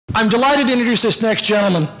I'm delighted to introduce this next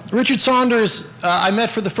gentleman. Richard Saunders, I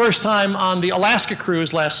met for the first time on the Alaska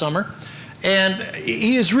cruise last summer, and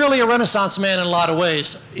he is really a Renaissance man in a lot of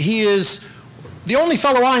ways. He is the only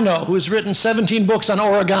fellow I know who has written 17 books on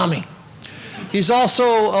origami. He's also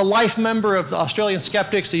a life member of the Australian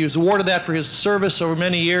Skeptics. He was awarded that for his service over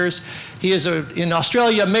many years. He is, in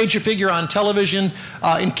Australia, a major figure on television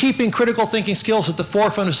in keeping critical thinking skills at the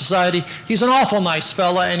forefront of society. He's an awful nice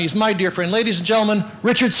fella, and he's my dear friend. Ladies and gentlemen,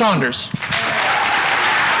 Richard Saunders.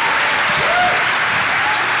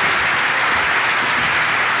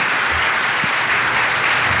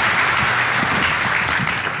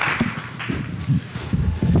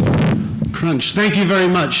 Crunch. Thank you very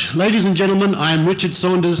much. Ladies and gentlemen, I am Richard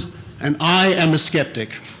Saunders, and I am a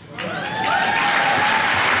skeptic.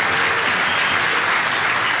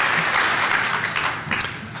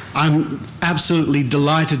 I'm absolutely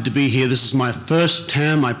delighted to be here. This is my first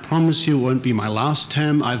TAM. I promise you it won't be my last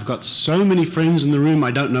TAM. I've got so many friends in the room,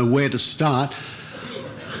 I don't know where to start.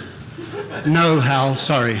 No, Hal,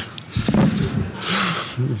 sorry.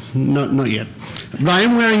 Not yet. But I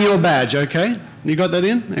am wearing your badge, okay? You got that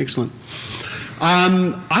in? Excellent.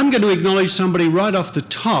 I'm going to acknowledge somebody right off the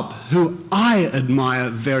top who I admire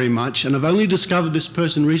very much, and I've only discovered this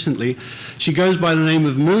person recently. She goes by the name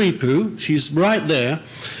of Muipu. She's right there.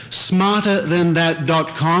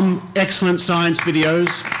 SmarterThanThat.com. Excellent science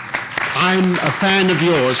videos. I'm a fan of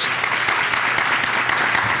yours.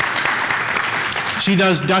 She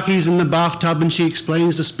does duckies in the bathtub, and she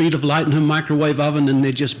explains the speed of light in her microwave oven, and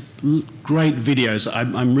they're just great videos.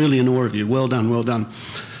 I'm really in awe of you. Well done, well done.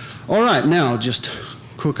 All right, now I'll just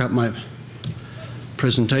cook up my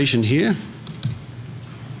presentation here.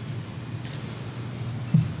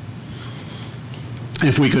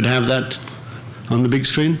 If we could have that on the big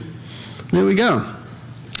screen. There we go.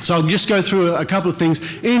 So I'll just go through a couple of things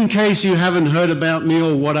in case you haven't heard about me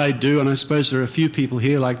or what I do, and I suppose there are a few people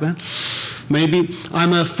here like that. Maybe.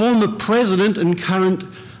 I'm a former president and current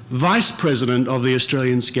vice president of the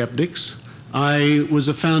Australian Skeptics. I was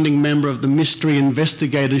a founding member of the Mystery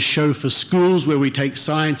Investigators show for schools, where we take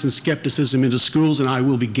science and skepticism into schools, and I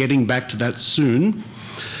will be getting back to that soon.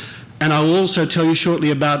 And I will also tell you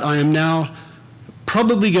shortly about I am now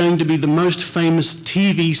probably going to be the most famous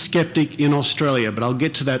TV skeptic in Australia, but I'll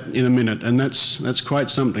get to that in a minute, and that's quite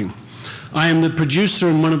something. I am the producer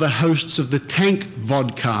and one of the hosts of the Tank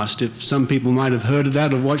Vodcast, if some people might have heard of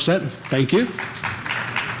that or watched that. Thank you.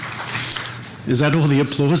 Is that all the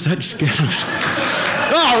applause? That scared us.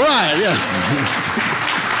 Oh, right, yeah.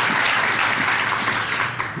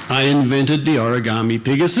 I invented the origami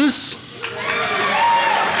Pigasus.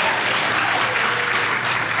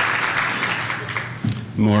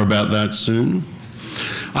 More about that soon.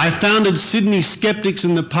 I founded Sydney Skeptics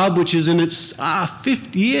in the Pub, which is in its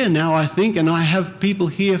 5th year now, I think, and I have people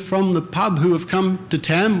here from the pub who have come to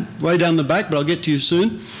TAM, way down the back, but I'll get to you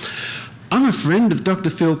soon. I'm a friend of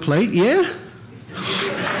Dr. Phil Plait, yeah?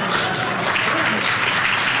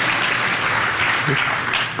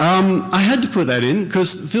 I had to put that in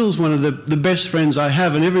because Phil's one of the best friends I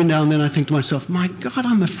have, and every now and then I think to myself, my God,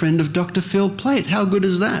 I'm a friend of Dr. Phil Plait. How good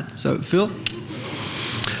is that? So, Phil.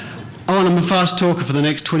 Oh, and I'm a fast talker for the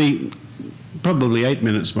next 20, probably 8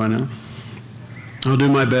 minutes by now. I'll do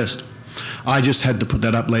my best. I just had to put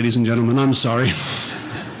that up, ladies and gentlemen. I'm sorry.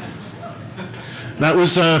 That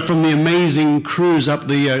was from the amazing cruise up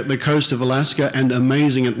the coast of Alaska, and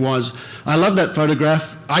amazing it was. I love that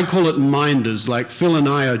photograph. I call it minders, like Phil and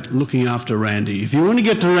I are looking after Randy. If you want to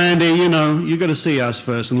get to Randy, you know, you've got to see us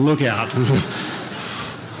first and look out.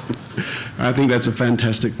 I think that's a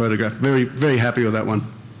fantastic photograph. Very, very happy with that one.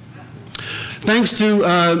 Thanks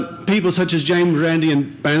to people such as James, Randy,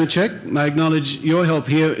 and Banachek. I acknowledge your help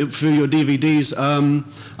here for your DVDs.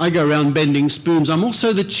 I go around bending spoons. I'm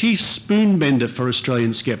also the chief spoon bender for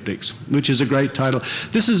Australian Skeptics, which is a great title.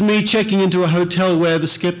 This is me checking into a hotel where the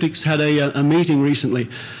Skeptics had a meeting recently.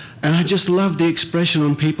 And I just love the expression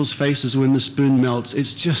on people's faces when the spoon melts.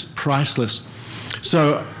 It's just priceless.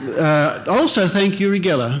 So also thank Uri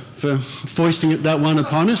Geller for foisting that one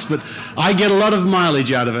upon us, but I get a lot of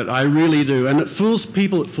mileage out of it, I really do. And it fools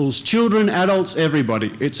people, it fools children, adults,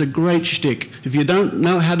 everybody. It's a great shtick. If you don't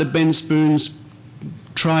know how to bend spoons,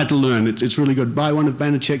 try to learn. It's really good. Buy one of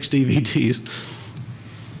Banachek's DVDs.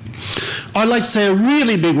 I'd like to say a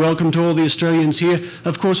really big welcome to all the Australians here.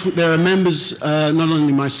 Of course, there are members, not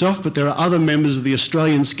only myself, but there are other members of the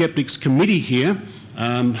Australian Skeptics Committee here.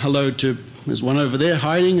 Hello to... There's one over there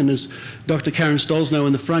hiding, and there's Dr. Karen Stolznow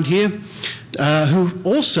in the front here, who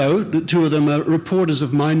also, the two of them are reporters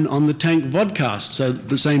of mine on the Tank Vodcast. So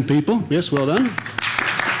the same people. Yes, well done.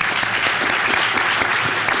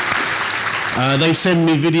 They send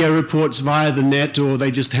me video reports via the net, or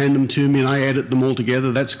they just hand them to me and I edit them all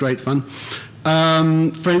together. That's great fun.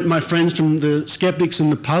 My friends from the Skeptics in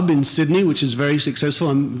the Pub in Sydney, which is very successful.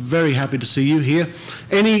 I'm very happy to see you here.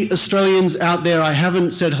 Any Australians out there I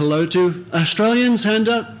haven't said hello to? Australians, hands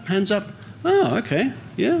up. Oh, okay,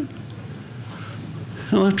 yeah.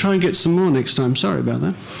 Well, I'll try and get some more next time. Sorry about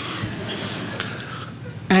that.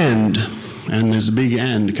 And there's a big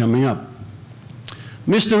and coming up.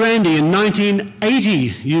 Mr. Randy, in 1980,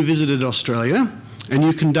 you visited Australia and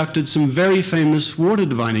you conducted some very famous water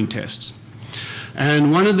divining tests.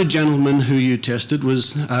 And one of the gentlemen who you tested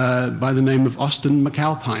was by the name of Austin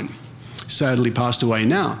McAlpine, sadly passed away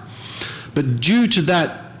now. But due to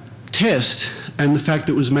that test and the fact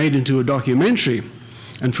that it was made into a documentary,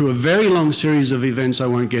 and through a very long series of events I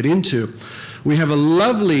won't get into, we have a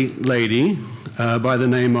lovely lady by the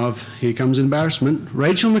name of, here comes embarrassment,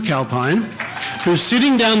 Rachel McAlpine, who's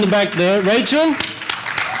sitting down the back there. Rachel?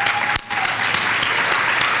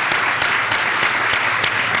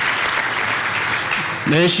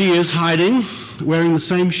 There she is hiding, wearing the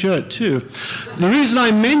same shirt too. The reason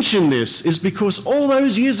I mention this is because all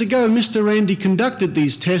those years ago, Mr. Randy conducted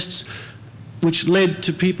these tests, which led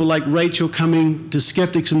to people like Rachel coming to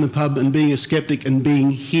Skeptics in the Pub and being a skeptic and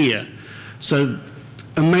being here. So,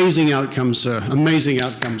 amazing outcomes, sir. Amazing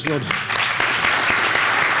outcomes. Well,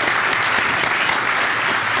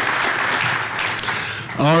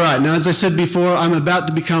 all right, now as I said before, I'm about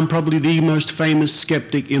to become probably the most famous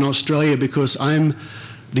skeptic in Australia because I'm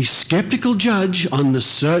the skeptical judge on the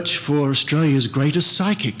search for Australia's greatest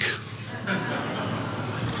psychic.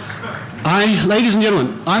 Ladies and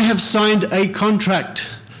gentlemen, I have signed a contract.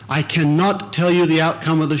 I cannot tell you the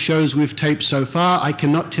outcome of the shows we've taped so far. I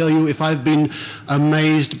cannot tell you if I've been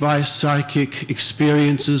amazed by psychic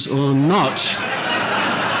experiences or not.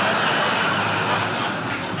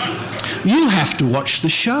 You'll have to watch the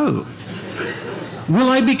show. Will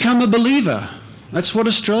I become a believer? That's what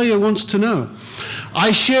Australia wants to know.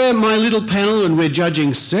 I share my little panel, and we're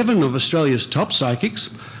judging 7 of Australia's top psychics,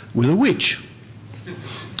 with a witch.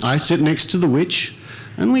 I sit next to the witch,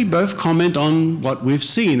 and we both comment on what we've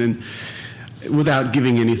seen. And without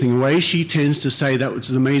giving anything away, she tends to say that was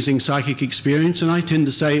an amazing psychic experience, and I tend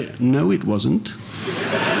to say, no, it wasn't.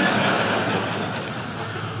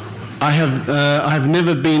 I have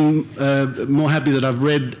never been more happy that I've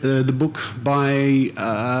read the book by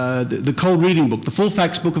the cold reading book, the full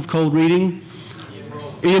facts book of cold reading.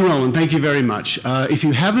 Ian Rowland, thank you very much. If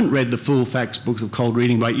you haven't read the full facts book of cold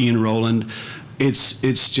reading by Ian Rowland,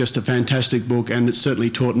 it's just a fantastic book, and it's certainly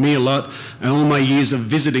taught me a lot. And all my years of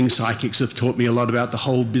visiting psychics have taught me a lot about the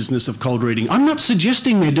whole business of cold reading. I'm not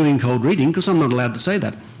suggesting they're doing cold reading because I'm not allowed to say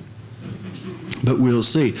that. But we'll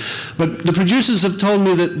see. But the producers have told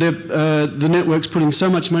me that the network's putting so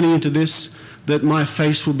much money into this that my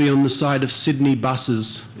face will be on the side of Sydney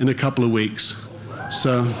buses in a couple of weeks.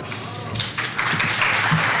 So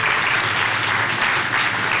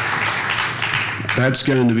that's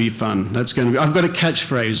going to be fun. That's going to be. I've got a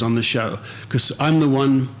catchphrase on the show because I'm the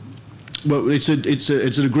one. Well, it's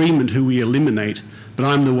an agreement who we eliminate, but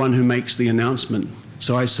I'm the one who makes the announcement.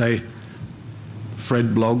 So I say,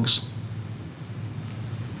 Fred Blogs,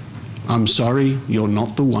 I'm sorry, you're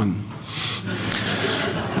not the one.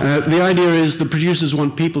 The idea is the producers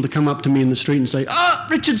want people to come up to me in the street and say, "Ah,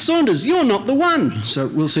 Richard Saunders, you're not the one." So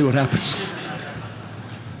we'll see what happens.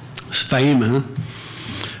 It's fame, huh?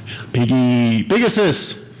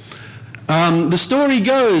 Pigasus. The story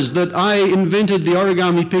goes that I invented the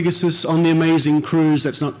origami Pigasus on the amazing cruise.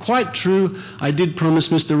 That's not quite true. I did promise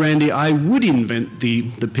Mr. Randy I would invent the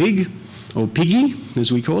pig, or piggy,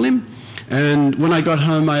 as we call him. And when I got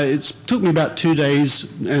home, it took me about 2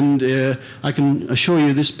 days, and I can assure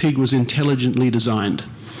you this pig was intelligently designed.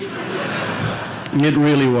 It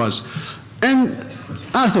really was. And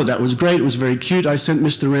I thought that was great. It was very cute. I sent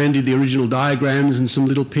Mr. Randy the original diagrams and some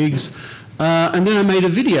little pigs. And then I made a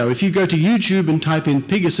video. If you go to YouTube and type in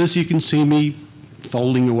Pigasus, you can see me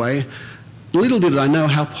folding away. Little did I know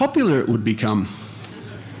how popular it would become.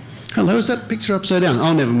 Hello, is that picture upside down?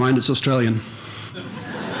 Oh, never mind, it's Australian.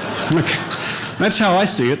 Okay, that's how I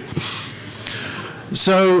see it.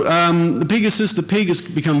 So the Pigasus, the pig, has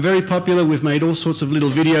become very popular. We've made all sorts of little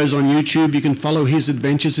videos on YouTube. You can follow his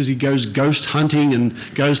adventures as he goes ghost hunting and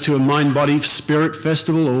goes to a mind-body spirit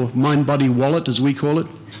festival, or mind-body wallet, as we call it.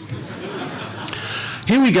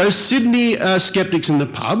 Here we go, Sydney Skeptics in the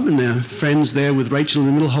Pub, and their friends there with Rachel in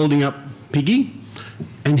the middle holding up Piggy.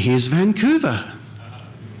 And here's Vancouver.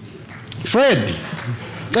 Fred.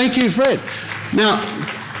 Thank you, Fred. Now,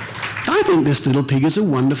 I think this little pig is a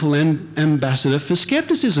wonderful ambassador for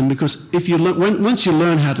skepticism, because if you once you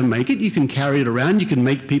learn how to make it, you can carry it around. You can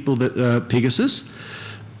make people that Pigasus,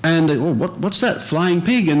 and oh, what's that flying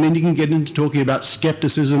pig? And then you can get into talking about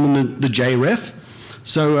skepticism and the JREF.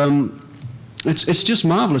 So it's just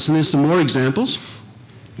marvelous. And there's some more examples.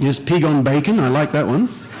 There's pig on bacon. I like that one.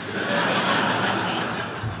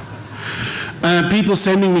 People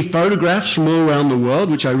sending me photographs from all around the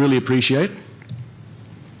world, which I really appreciate.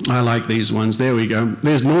 I like these ones. There we go.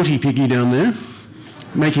 There's Naughty Piggy down there,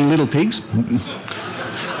 making little pigs.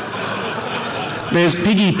 There's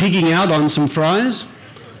Piggy pigging out on some fries,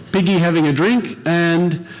 Piggy having a drink,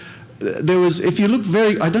 and there was, if you look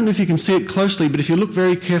very, I don't know if you can see it closely, but if you look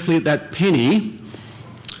very carefully at that penny,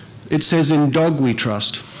 it says, "In dog we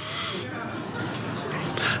trust."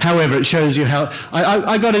 However, it shows you how...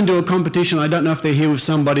 I got into a competition, I don't know if they're here with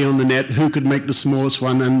somebody on the net, who could make the smallest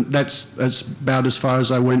one, and that's about as far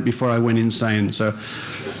as I went before I went insane. So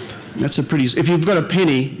that's a pretty... If you've got a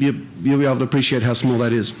penny, you'll be able to appreciate how small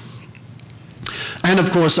that is. And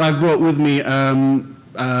of course, I've brought with me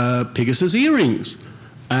Pigasus earrings.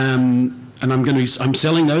 And I'm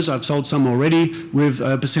selling those. I've sold some already, with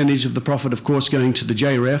a percentage of the profit, of course, going to the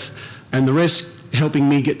JREF, and the rest helping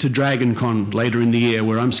me get to Dragon Con later in the year,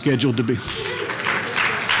 where I'm scheduled to be.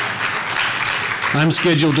 I'm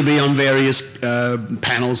scheduled to be on various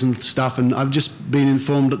panels and stuff, and I've just been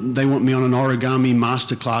informed that they want me on an origami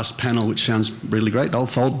masterclass panel, which sounds really great. I'll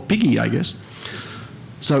fold Piggy, I guess.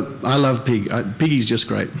 So I love Pig. Piggy's just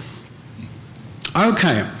great.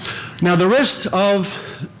 Okay, now the rest of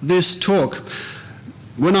this talk,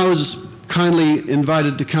 when I was kindly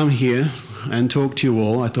invited to come here and talk to you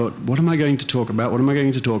all, I thought, what am I going to talk about? What am I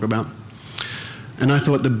going to talk about? And I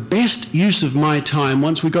thought the best use of my time,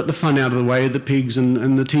 once we got the fun out of the way, the pigs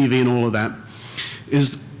and the TV and all of that,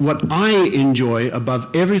 is what I enjoy above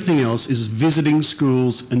everything else is visiting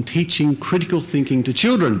schools and teaching critical thinking to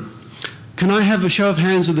children. Can I have a show of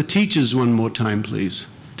hands of the teachers one more time, please?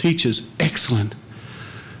 Teachers, excellent.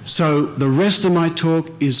 So the rest of my talk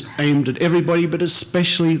is aimed at everybody, but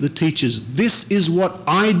especially the teachers. This is what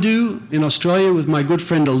I do in Australia with my good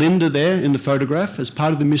friend Alinda there in the photograph as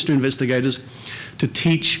part of the Mystery Investigators to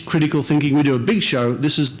teach critical thinking. We do a big show.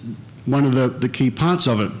 This is one of the key parts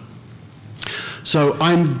of it. So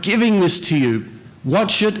I'm giving this to you.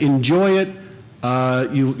 Watch it, enjoy it.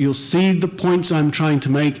 You'll see the points I'm trying to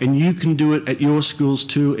make, and you can do it at your schools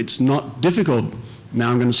too. It's not difficult. Now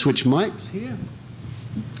I'm going to switch mics here.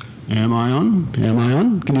 Am I on? Am I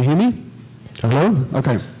on? Can you hear me? Hello?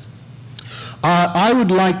 Okay. I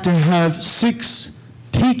would like to have 6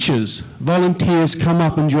 teachers, volunteers, come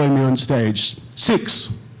up and join me on stage.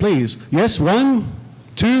 6, please. Yes, 1,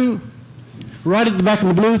 2, right at the back in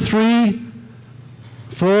the blue, 3,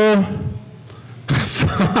 4,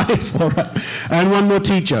 5, all right. And 1 more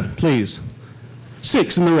teacher, please.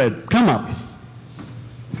 6 in the red. Come up.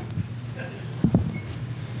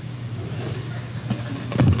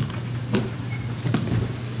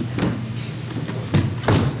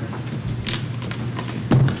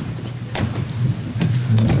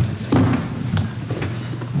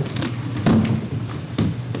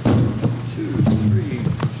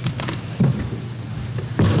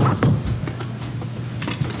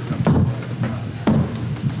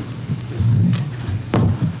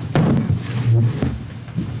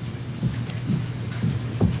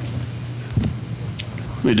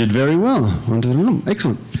 We did very well. Onto the room.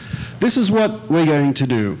 Excellent. This is what we're going to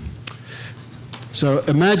do. So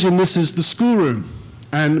imagine this is the schoolroom,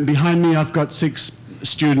 and behind me I've got 6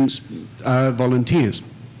 students, volunteers.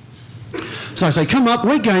 So I say, come up,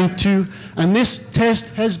 we're going to, and this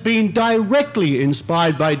test has been directly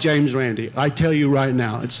inspired by James Randi. I tell you right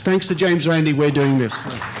now, it's thanks to James Randi we're doing this.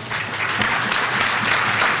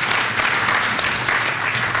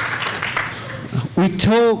 We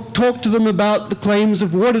talk to them about the claims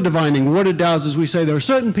of water divining, water dowsers. We say there are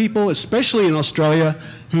certain people, especially in Australia,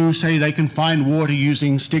 who say they can find water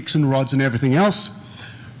using sticks and rods and everything else.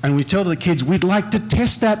 And we tell the kids, we'd like to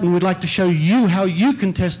test that, and we'd like to show you how you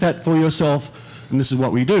can test that for yourself. And this is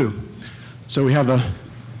what we do. So we have a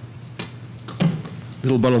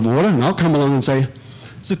little bottle of water, and I'll come along and say,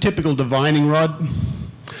 it's a typical divining rod.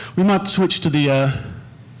 We might switch to the,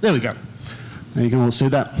 there we go. Now you can all see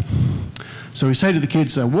that. So we say to the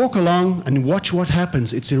kids, walk along and watch what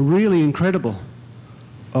happens. It's really incredible.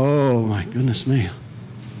 Oh, my goodness me.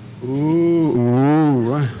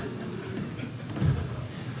 Ooh, right.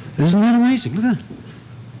 Isn't that amazing? Look at that.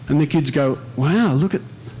 And the kids go, wow, look at,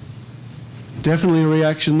 definitely a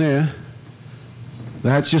reaction there.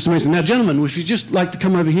 That's just amazing. Now, gentlemen, would you just like to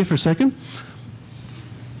come over here for a second?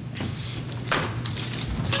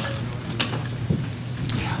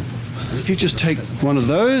 you just take one of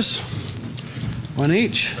those, one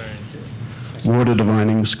each. Water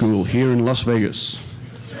divining school here in Las Vegas.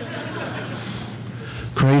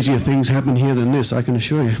 Crazier things happen here than this, I can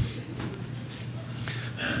assure you.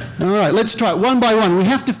 All right, let's try it one by one. We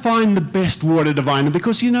have to find the best water diviner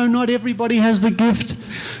because, you know, not everybody has the gift.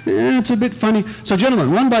 It's a bit funny. So,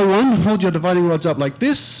 gentlemen, one by one, hold your dividing rods up like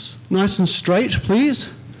this. Nice and straight, please.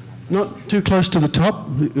 Not too close to the top.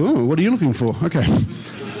 Oh, what are you looking for? Okay.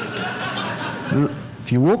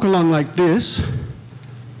 If you walk along like this,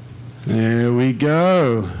 there we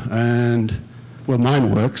go. And, well,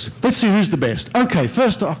 mine works. Let's see who's the best. Okay,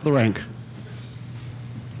 first off the rank.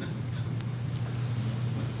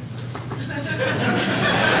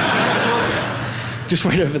 Just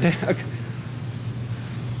wait over there. Okay.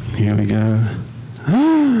 Here we go.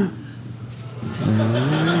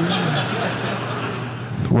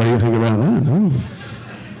 What do you think about that? Oh.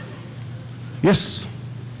 Yes.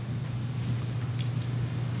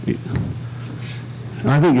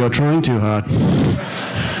 I think you're trying too hard.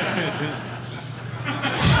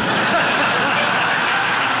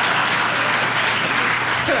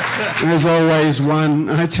 There's always one,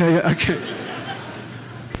 I tell you. Okay.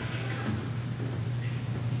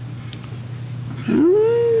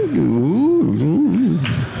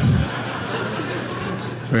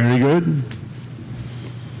 Very good.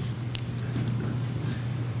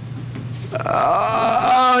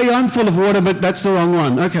 Yeah, I'm full of water, but that's the wrong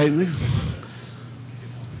one. Okay.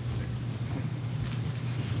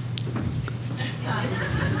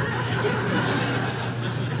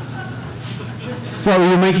 What, were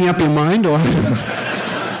you making up your mind, or?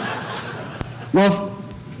 Well,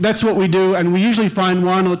 that's what we do, and we usually find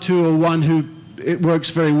one or two or one who it works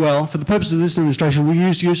very well. For the purpose of this demonstration, we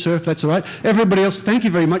used USurf, that's all right. Everybody else, thank you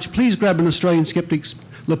very much. Please grab an Australian Skeptics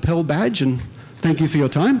lapel badge, and thank you for your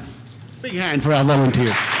time. Big hand for our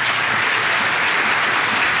volunteers.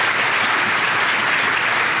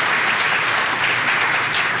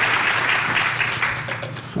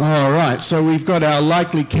 All right, so we've got our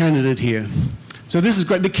likely candidate here. So this is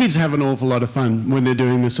great. The kids have an awful lot of fun when they're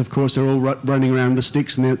doing this, of course. They're all running around the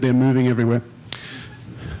sticks and they're moving everywhere.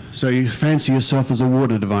 So you fancy yourself as a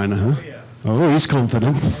water diviner, huh? Oh, yeah. Oh, he's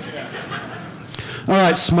confident. Oh, yeah. All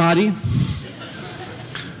right, smarty.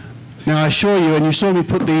 Now, I assure you, and you saw me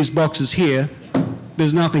put these boxes here,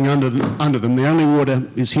 there's nothing under them. The only water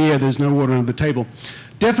is here. There's no water under the table.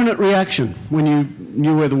 Definite reaction when you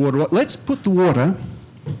knew where the water was. Let's put the water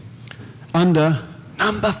under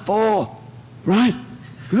number 4. Right?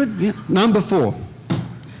 Good. Yeah. Number 4.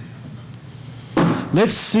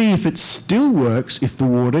 Let's see if it still works if the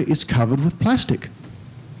water is covered with plastic.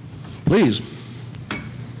 Please.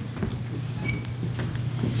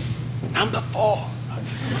 Number 4.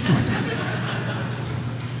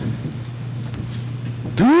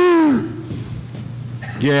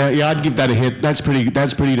 Yeah, I'd give that a hit. That's pretty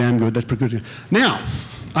damn good. That's pretty good. Now,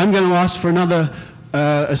 I'm going to ask for another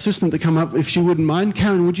assistant to come up, if she wouldn't mind.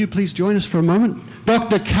 Karen, would you please join us for a moment?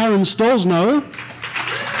 Dr. Karen Stolzno.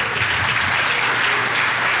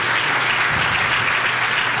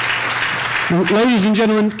 Ladies and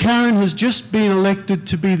gentlemen, Karen has just been elected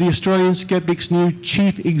to be the Australian Skeptics' new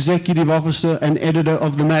Chief Executive Officer and Editor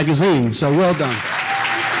of the magazine. So well done.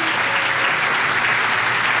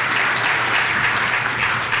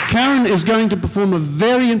 Karen is going to perform a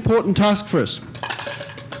very important task for us.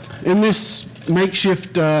 In this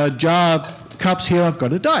makeshift jar cups here, I've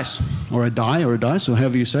got a dice, or a die, or a dice, or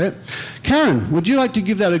however you say it. Karen, would you like to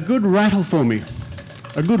give that a good rattle for me?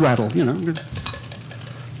 A good rattle, you know. Good.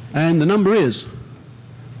 And the number is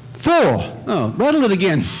 4. Oh, rattle it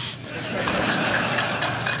again.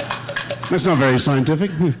 That's not very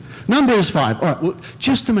scientific. Number is 5. All right, well,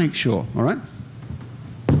 just to make sure, all right?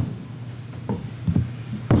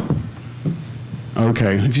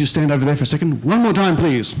 Okay, if you stand over there for a second. One more time,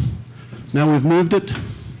 please. Now we've moved it.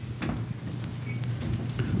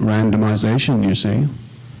 Randomization, you see.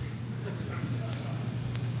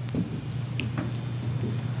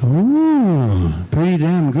 Ooh, pretty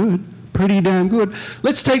damn good. Pretty damn good.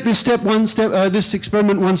 Let's take this this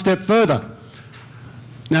experiment one step further.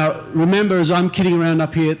 Now, remember, as I'm kidding around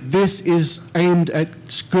up here, this is aimed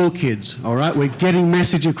at school kids, all right? We're getting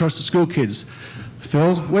message across to school kids.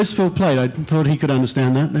 Phil, where's Phil played? I thought he could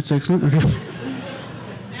understand that. That's excellent. Okay.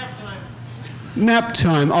 Nap time. Nap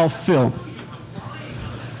time. Oh, Phil.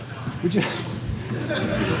 Would you?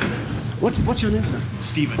 What's your name, sir?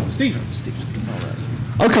 Stephen. Stephen. All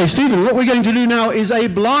right. Okay, Stephen, what we're going to do now is a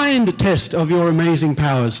blind test of your amazing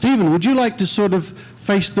powers. Stephen, would you like to sort of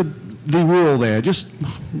face the wall there?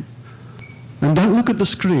 And don't look at the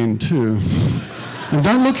screen, too. And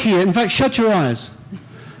don't look here. In fact, shut your eyes.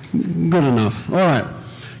 Good enough. All right.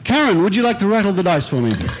 Karen, would you like to rattle the dice for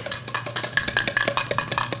me?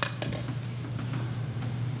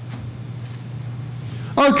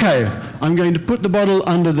 Okay, I'm going to put the bottle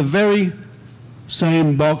under the very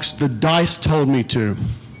same box the dice told me to.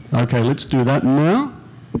 Okay, let's do that now.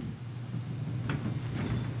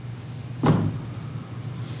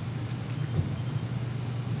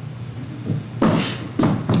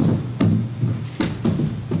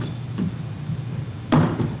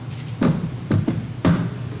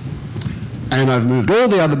 And I've moved all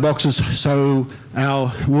the other boxes so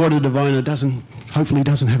our water diviner hopefully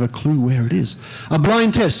doesn't have a clue where it is. A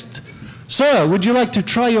blind test. Sir, would you like to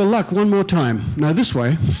try your luck one more time? No, this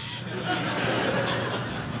way.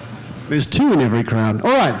 There's two in every crowd.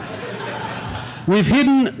 All right. We've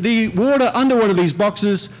hidden the water under one of these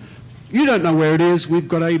boxes. You don't know where it is. We've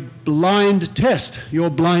got a blind test. You're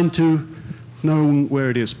blind to knowing where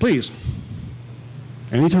it is. Please.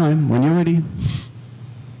 Anytime, when you're ready.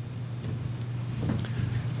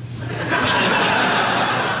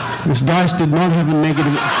 This dice did not have a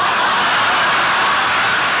negative.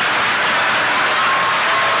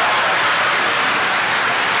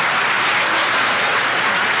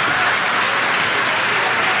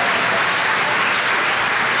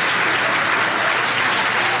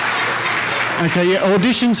 Okay, yeah,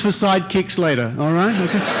 auditions for sidekicks later, all right?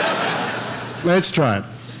 Okay. Let's try it.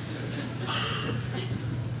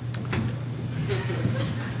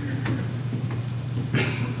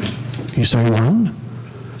 You say one?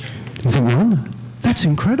 You think one? That's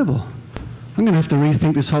incredible. I'm going to have to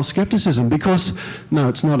rethink this whole skepticism because, no,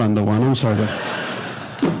 it's not under one, I'm sorry.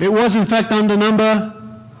 But it was in fact under number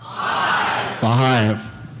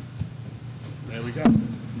 5. There we go.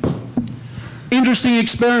 Interesting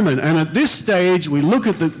experiment, and at this stage we look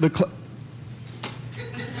at the do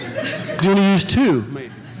you want to use 2?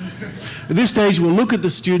 Maybe. At this stage we'll look at the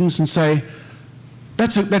students and say,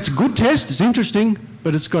 that's a good test, it's interesting,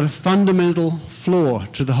 but it's got a fundamental flaw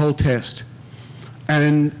to the whole test.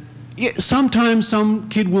 And yeah, sometimes some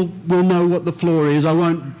kid will know what the flaw is. I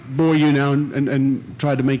won't bore you now and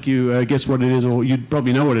try to make you guess what it is, or you'd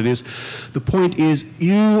probably know what it is. The point is,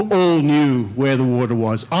 you all knew where the water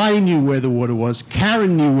was. I knew where the water was.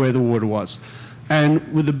 Karen knew where the water was. And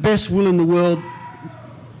with the best will in the world...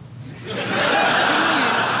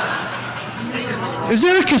 Is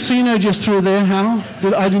there a casino just through there, Hal,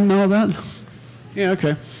 that I didn't know about? Yeah,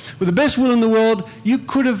 okay. With the best will in the world, you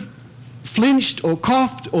could have flinched or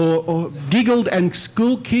coughed or giggled, and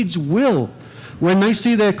school kids will. When they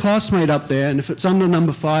see their classmate up there, and if it's under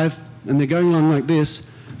number 5, and they're going along like this,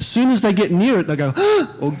 as soon as they get near it, they go,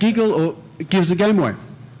 ah, or giggle, or it gives the game away.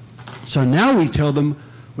 So now we tell them,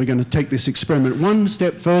 we're going to take this experiment one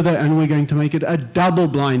step further, and we're going to make it a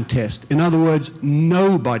double-blind test. In other words,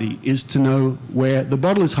 nobody is to know where the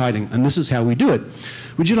bottle is hiding, and this is how we do it.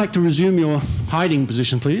 Would you like to resume your hiding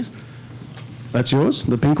position, please? That's yours,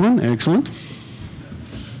 the pink one. Excellent.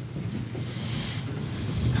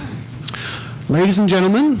 Ladies and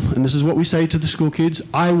gentlemen, and this is what we say to the school kids,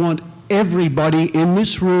 I want everybody in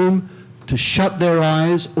this room to shut their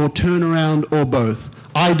eyes or turn around or both.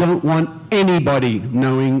 I don't want anybody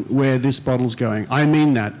knowing where this bottle's going. I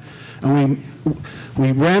mean that. And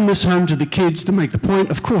we ram this home to the kids to make the point.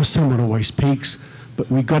 Of course, someone always peeks, but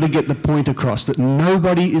we've got to get the point across that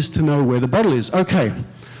nobody is to know where the bottle is. Okay,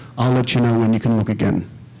 I'll let you know when you can look again.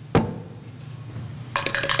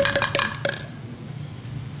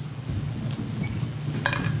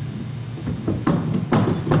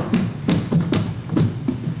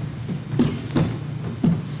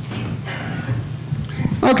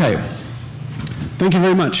 Okay, thank you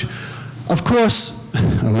very much. Of course,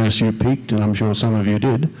 unless you peeked, and I'm sure some of you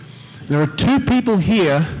did, there are 2 people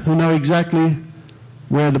here who know exactly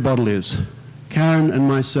where the bottle is, Karen and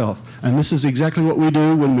myself. And this is exactly what we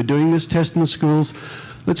do when we're doing this test in the schools.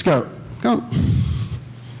 Let's go. Go.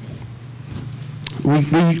 We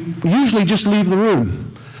usually just leave the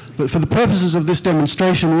room, but for the purposes of this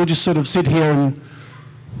demonstration, we'll just sort of sit here and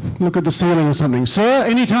look at the ceiling or something. Sir,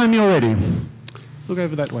 anytime you're ready. Look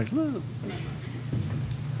over that way.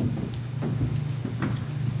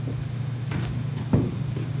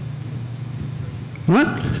 What?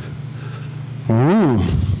 Ooh.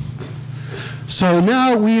 So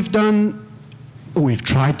now we've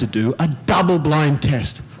tried to do a double-blind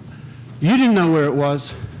test. You didn't know where it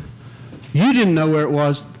was. You didn't know where it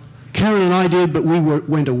was. Karen and I did, but we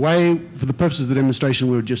went away. For the purposes of the demonstration,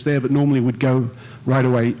 we were just there, but normally we'd go right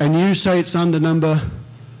away. And you say it's under number?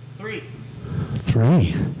 3.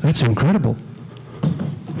 3. That's incredible.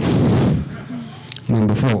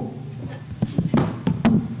 Number 4.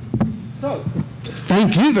 So,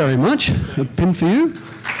 thank you very much. A pin for you.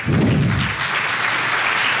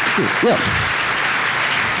 Yeah.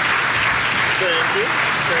 Thank you.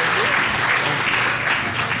 Thank you.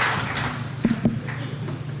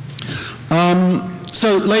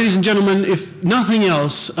 So, ladies and gentlemen, if nothing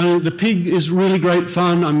else, the pig is really great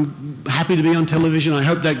fun. I'm happy to be on television. I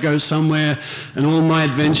hope that goes somewhere and all my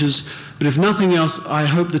adventures. But if nothing else, I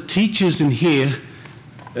hope the teachers in here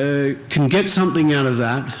can get something out of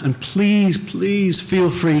that. And please, please feel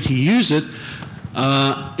free to use it.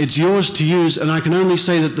 It's yours to use. And I can only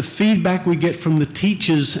say that the feedback we get from the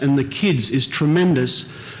teachers and the kids is tremendous.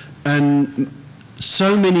 And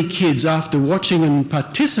so many kids, after watching and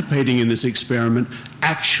participating in this experiment,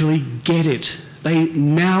 actually get it. They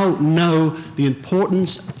now know the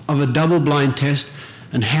importance of a double-blind test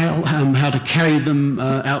and how to carry them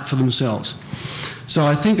out for themselves. So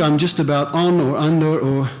I think I'm just about on or under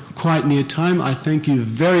or quite near time. I thank you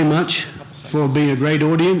very much for being a great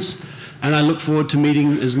audience, and I look forward to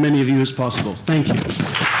meeting as many of you as possible. Thank you.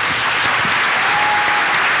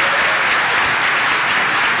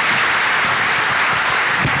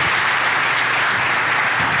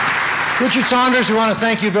 Richard Saunders, we want to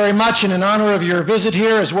thank you very much, and in honor of your visit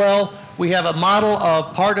here as well, we have a model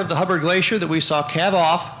of part of the Hubbard Glacier that we saw calve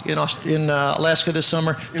off in Alaska this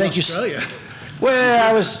summer. Thank you. Australia. Well,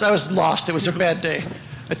 I was lost. It was a bad day.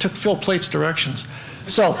 I took Phil Plate's directions.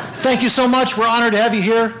 So, thank you so much. We're honored to have you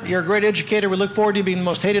here. You're a great educator. We look forward to you being the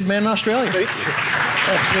most hated man in Australia. Thank you.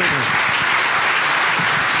 Absolutely.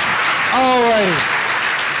 All righty.